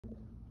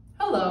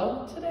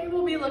Hello, today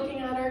we'll be looking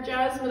at our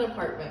Jasmine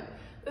apartment.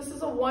 This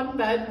is a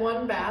 1-bed,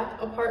 1-bath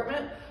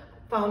apartment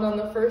found on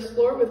the first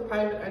floor with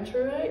private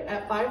entryway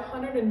at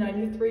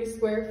 593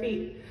 square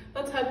feet.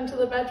 Let's head into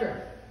the bedroom.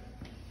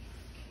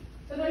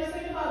 The nice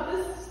thing about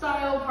this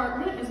style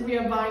apartment is we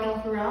have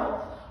vinyl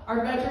throughout.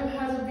 Our bedroom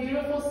has a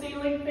beautiful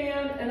ceiling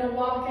fan and a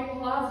walk-in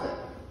closet.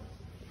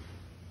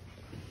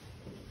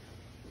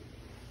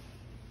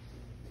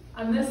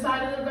 On this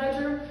side of the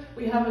bedroom,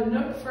 we have a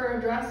nook for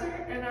a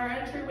dresser and our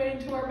entryway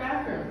into our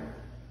bathroom.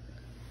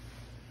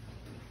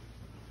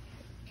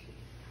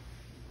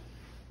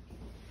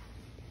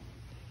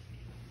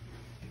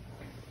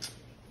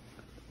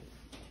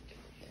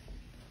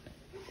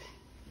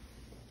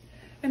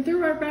 And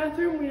through our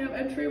bathroom, we have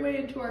entryway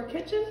into our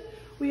kitchen.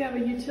 We have a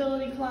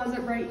utility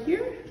closet right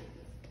here.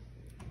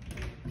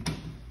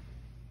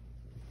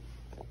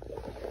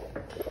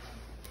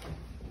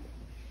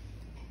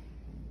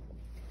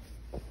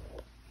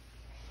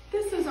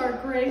 This is our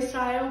gray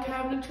style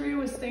cabinetry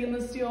with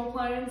stainless steel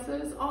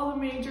appliances, all the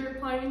major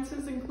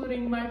appliances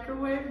including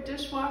microwave,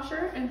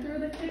 dishwasher, and through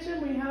the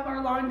kitchen we have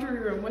our laundry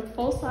room with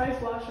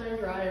full-size washer and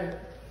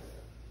dryer.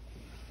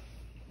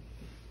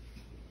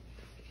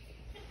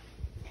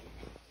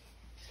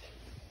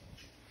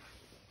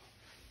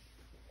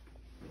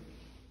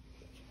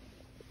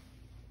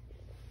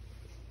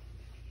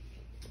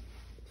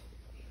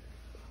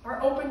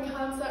 Our open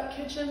concept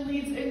kitchen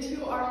leads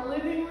into our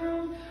living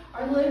room.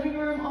 Our living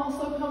room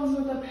also comes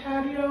with a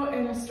patio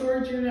and a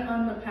storage unit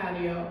on the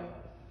patio.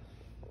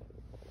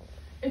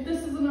 If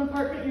this is an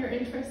apartment you're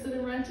interested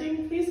in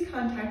renting, please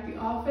contact the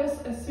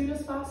office as soon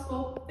as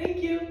possible.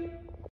 Thank you.